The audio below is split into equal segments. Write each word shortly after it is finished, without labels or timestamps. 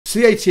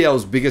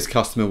CATL's biggest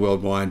customer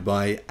worldwide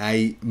by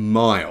a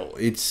mile,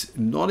 it's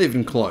not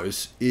even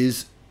close,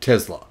 is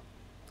Tesla.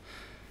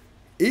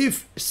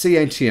 If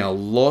CATL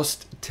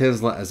lost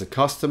Tesla as a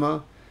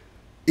customer,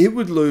 it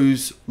would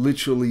lose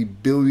literally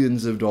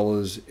billions of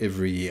dollars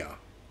every year.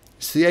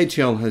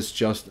 CATL has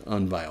just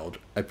unveiled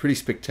a pretty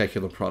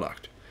spectacular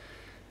product.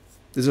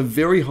 There's a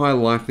very high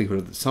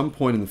likelihood that at some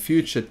point in the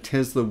future,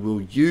 Tesla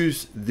will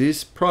use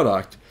this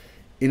product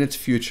in its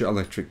future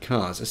electric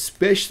cars,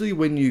 especially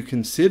when you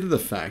consider the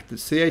fact that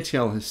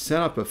CATL has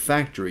set up a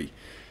factory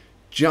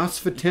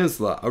just for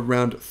Tesla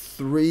around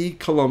 3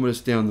 kilometers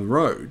down the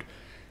road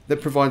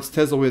that provides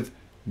Tesla with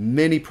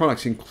many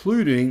products,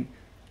 including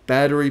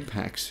battery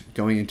packs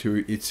going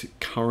into its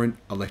current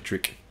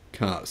electric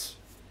cars.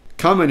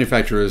 Car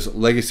manufacturers,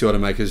 legacy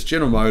automakers,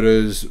 General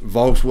Motors,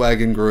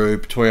 Volkswagen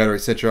Group, Toyota,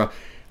 etc.,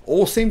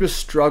 all seem to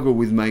struggle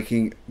with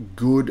making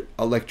good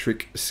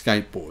electric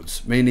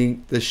skateboards,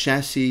 meaning the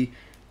chassis,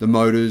 the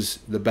motors,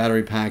 the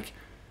battery pack,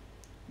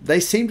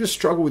 they seem to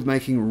struggle with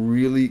making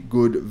really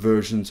good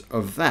versions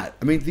of that.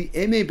 I mean, the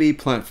MEB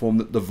platform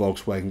that the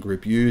Volkswagen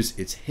Group use,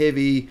 it's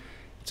heavy,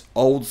 it's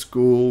old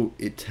school,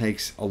 it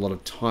takes a lot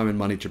of time and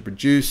money to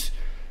produce.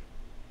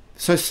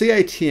 So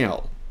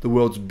CATL, the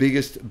world's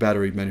biggest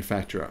battery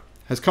manufacturer,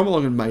 has come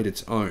along and made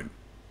its own.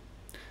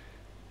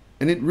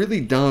 And it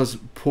really does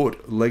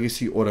put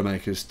legacy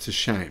automakers to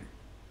shame.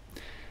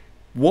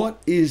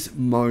 What is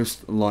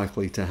most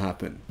likely to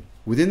happen?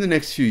 Within the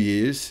next few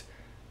years,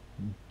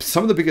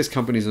 some of the biggest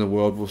companies in the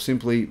world will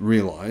simply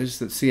realize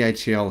that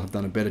CATL have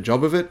done a better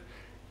job of it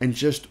and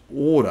just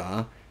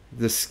order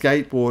the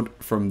skateboard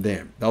from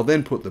them. They'll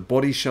then put the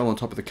body shell on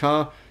top of the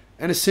car,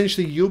 and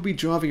essentially you'll be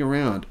driving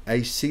around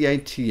a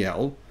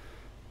CATL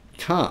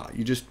car.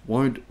 You just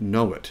won't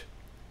know it.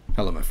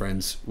 Hello my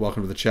friends,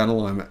 welcome to the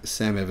channel. I'm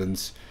Sam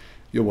Evans.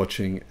 You're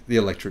watching the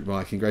Electric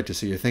Viking. Great to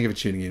see you. Thank you for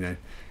tuning in.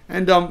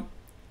 And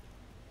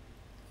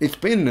it's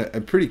been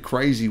a pretty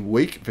crazy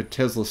week for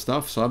Tesla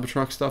stuff,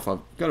 Cybertruck stuff. I've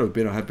got to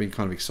admit I have been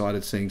kind of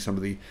excited seeing some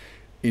of the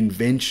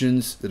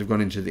inventions that have gone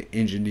into the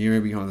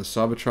engineering behind the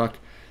Cybertruck.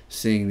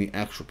 Seeing the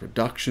actual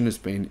production has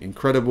been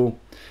incredible.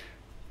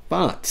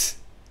 But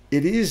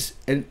it is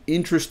an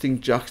interesting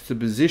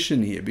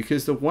juxtaposition here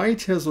because the way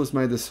Tesla's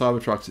made the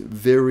Cybertrucks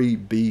very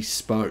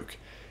bespoke.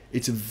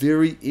 It's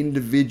very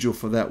individual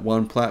for that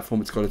one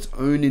platform. It's got its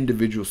own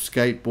individual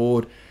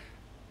skateboard.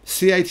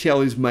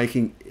 CATL is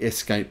making a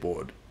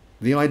skateboard.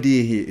 The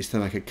idea here is to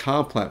make a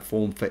car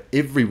platform for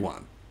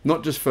everyone,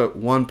 not just for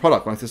one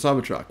product like the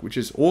Cybertruck, which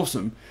is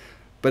awesome,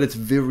 but it's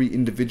very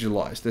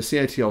individualized. The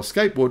CATL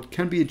skateboard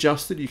can be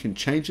adjusted. You can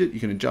change it. You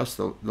can adjust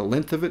the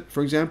length of it,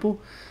 for example,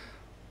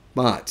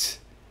 but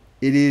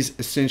it is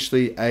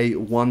essentially a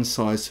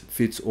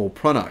one-size-fits-all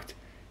product.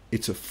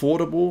 It's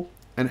affordable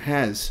and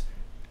has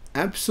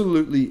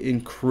absolutely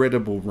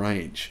incredible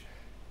range.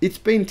 It's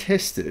been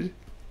tested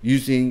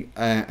using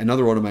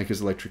another automaker's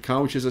electric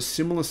car, which is a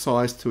similar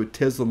size to a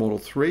Tesla Model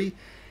 3,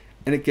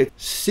 and it gets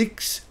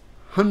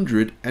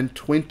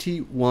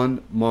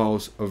 621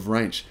 miles of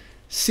range.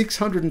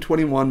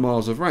 621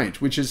 miles of range,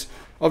 which is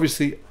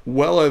obviously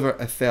well over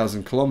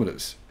 1,000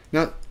 kilometers.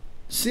 Now,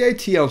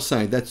 CATL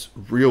say that's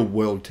real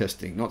world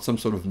testing, not some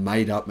sort of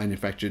made up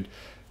manufactured,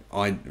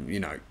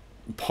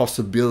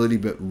 possibility,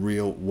 but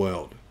real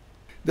world.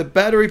 The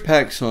battery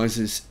pack size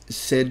is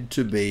said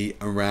to be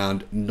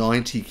around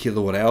 90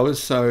 kilowatt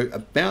hours, so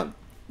about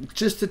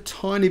just a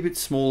tiny bit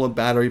smaller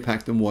battery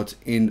pack than what's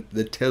in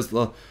the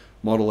Tesla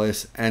Model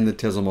S and the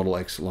Tesla Model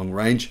X long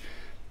range,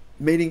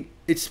 meaning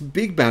it's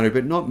big battery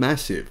but not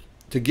massive.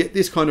 To get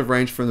this kind of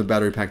range from the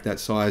battery pack that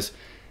size,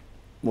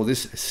 well,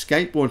 this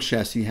skateboard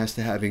chassis has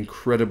to have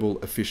incredible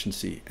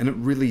efficiency, and it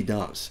really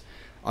does.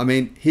 I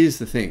mean, here's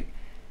the thing.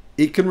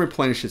 It can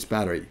replenish its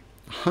battery.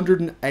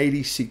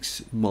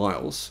 186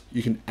 miles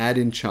you can add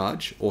in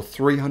charge, or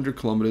 300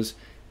 kilometers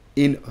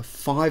in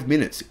 5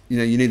 minutes.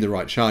 You need the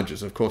right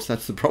chargers, of course,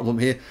 that's the problem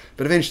here,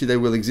 but eventually they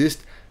will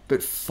exist.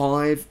 But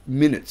 5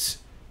 minutes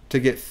to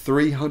get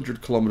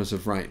 300 kilometers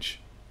of range.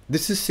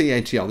 This is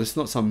CATL. This is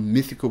not some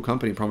mythical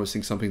company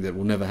promising something that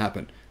will never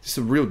happen. This is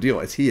a real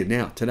deal. It's here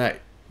now, today.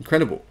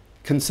 Incredible.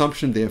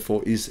 Consumption,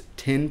 therefore, is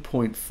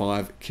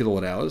 10.5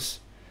 kilowatt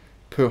hours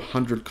per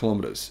 100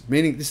 kilometers,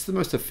 meaning this is the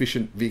most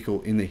efficient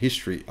vehicle in the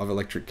history of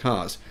electric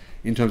cars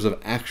in terms of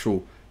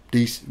actual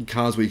decent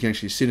cars where you can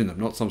actually sit in them,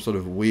 not some sort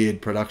of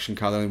weird production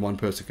car that only one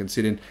person can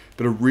sit in,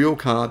 but a real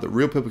car that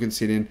real people can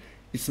sit in.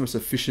 It's the most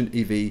efficient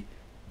EV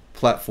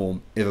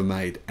platform ever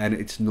made, and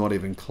it's not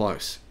even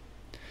close.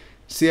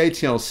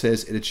 CATL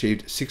says it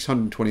achieved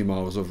 620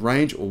 miles of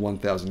range, or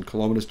 1,000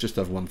 kilometers, just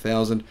over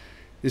 1,000.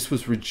 This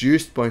was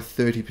reduced by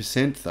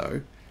 30%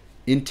 though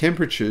in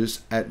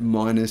temperatures at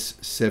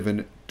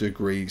 -7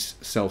 degrees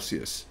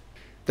Celsius.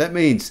 That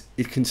means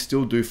it can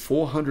still do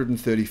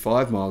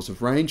 435 miles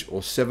of range,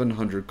 or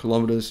 700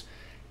 kilometers,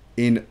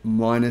 in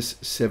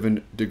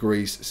 -7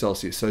 degrees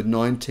Celsius, so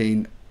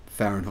 19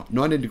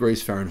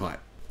 degrees Fahrenheit.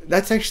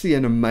 That's actually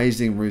an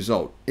amazing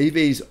result.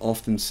 EVs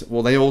often,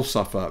 well, they all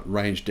suffer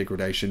range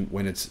degradation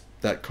when it's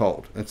that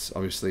cold. That's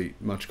obviously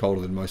much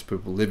colder than most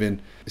people live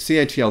in.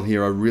 CATL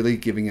here are really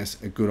giving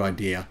us a good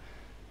idea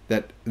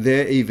that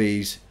their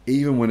EVs,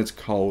 even when it's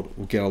cold,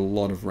 will get a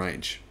lot of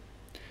range.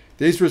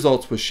 These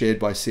results were shared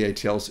by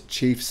CATL's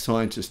chief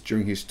scientist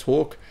during his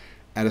talk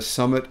at a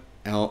summit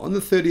on the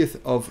 30th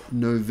of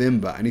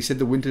November, and he said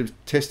the winter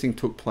testing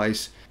took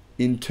place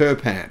in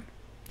Turpan.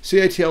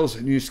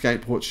 CATL's new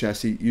skateboard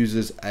chassis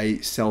uses a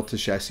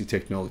cell-to-chassis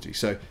technology,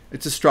 so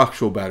it's a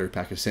structural battery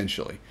pack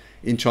essentially.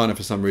 In China,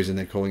 for some reason,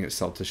 they're calling it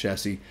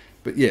cell-to-chassis,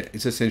 but yeah,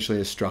 it's essentially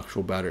a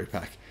structural battery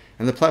pack.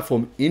 And the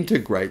platform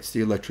integrates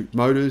the electric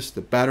motors,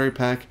 the battery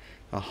pack,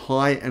 the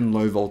high and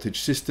low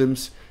voltage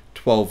systems,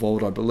 12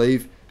 volt I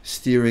believe,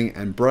 steering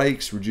and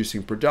brakes,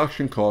 reducing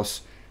production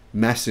costs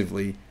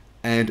massively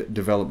and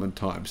development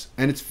times.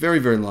 And it's very,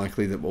 very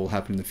likely that will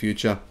happen in the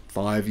future,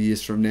 5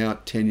 years from now,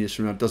 10 years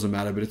from now, it doesn't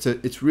matter, but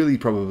it's really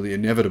probably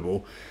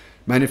inevitable.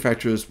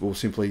 Manufacturers will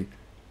simply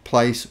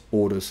place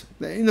orders.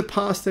 In the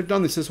past, they've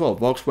done this as well.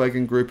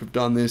 Volkswagen Group have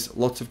done this,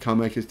 lots of car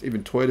makers,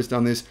 even Toyota's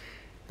done this.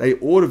 They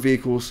order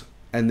vehicles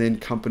and then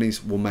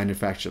companies will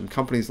manufacture them.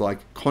 Companies like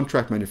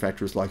contract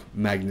manufacturers like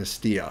Magna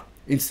Steyr.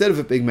 Instead of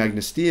it being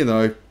Magna Steyr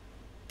though,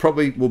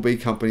 probably will be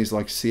companies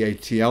like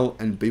CATL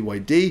and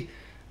BYD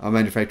are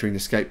manufacturing the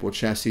skateboard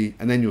chassis,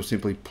 and then you'll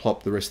simply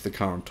plop the rest of the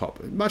car on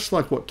top. Much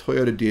like what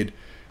Toyota did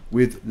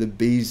with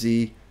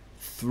the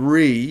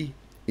BZ3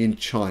 in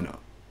China.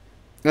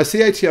 Now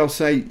CATL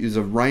say there's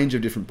a range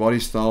of different body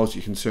styles.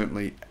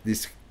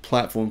 This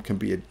platform can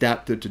be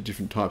adapted to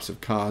different types of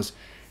cars.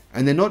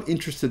 And they're not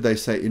interested, they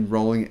say, in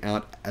rolling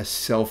out a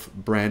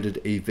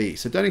self-branded EV.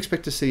 So don't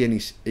expect to see any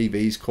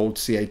EVs called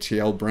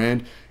CATL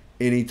brand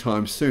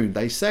anytime soon.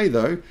 They say,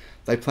 though,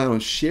 they plan on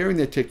sharing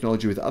their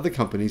technology with other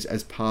companies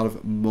as part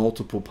of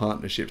multiple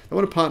partnerships. They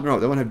want to partner up.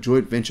 They want to have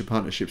joint venture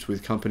partnerships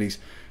with companies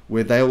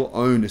where they will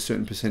own a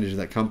certain percentage of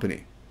that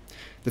company.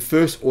 The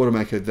first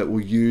automaker that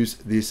will use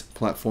this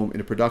platform in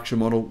a production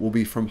model will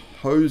be from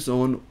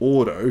Hozon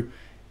Auto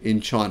in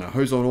China.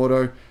 Hozon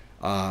Auto,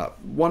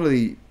 one of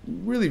the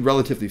really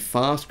relatively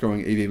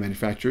fast-growing EV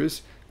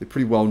manufacturers. They're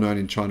pretty well known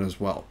in China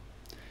as well.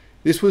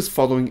 This was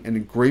following an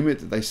agreement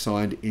that they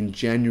signed in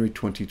January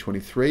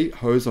 2023.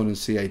 Hozon and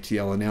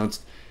CATL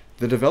announced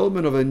the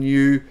development of a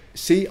new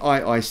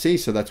CIIC,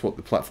 so that's what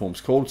the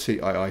platform's called,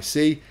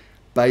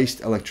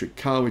 CIIC-based electric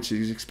car, which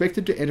is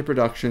expected to enter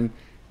production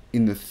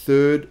in the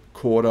third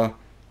quarter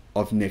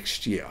of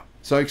next year.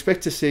 So I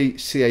expect to see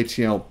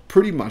CATL,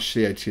 pretty much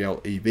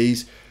CATL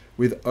EVs,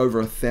 with over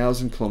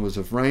 1,000 kilometers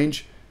of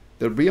range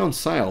that will be on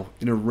sale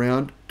in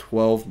around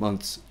 12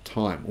 months'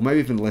 time, or maybe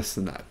even less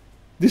than that.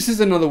 This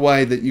is another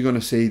way that you're going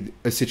to see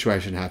a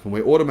situation happen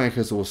where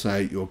automakers will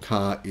say your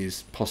car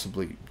is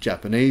possibly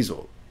Japanese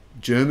or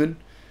German,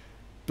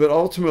 but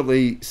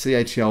ultimately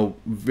CATL,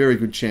 very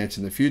good chance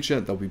in the future,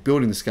 they'll be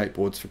building the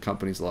skateboards for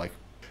companies like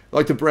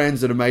the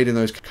brands that are made in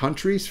those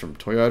countries, from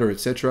Toyota,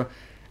 etc.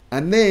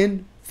 And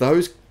then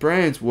those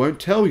brands won't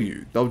tell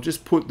you. They'll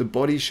just put the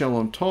body shell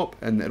on top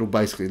and it'll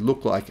basically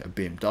look like a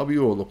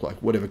BMW or look like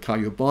whatever car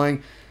you're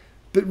buying.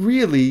 But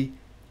really,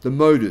 the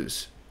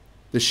motors,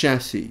 the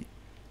chassis,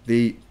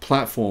 the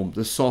platform,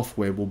 the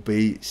software will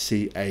be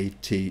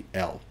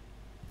CATL.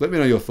 Let me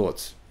know your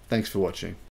thoughts. Thanks for watching.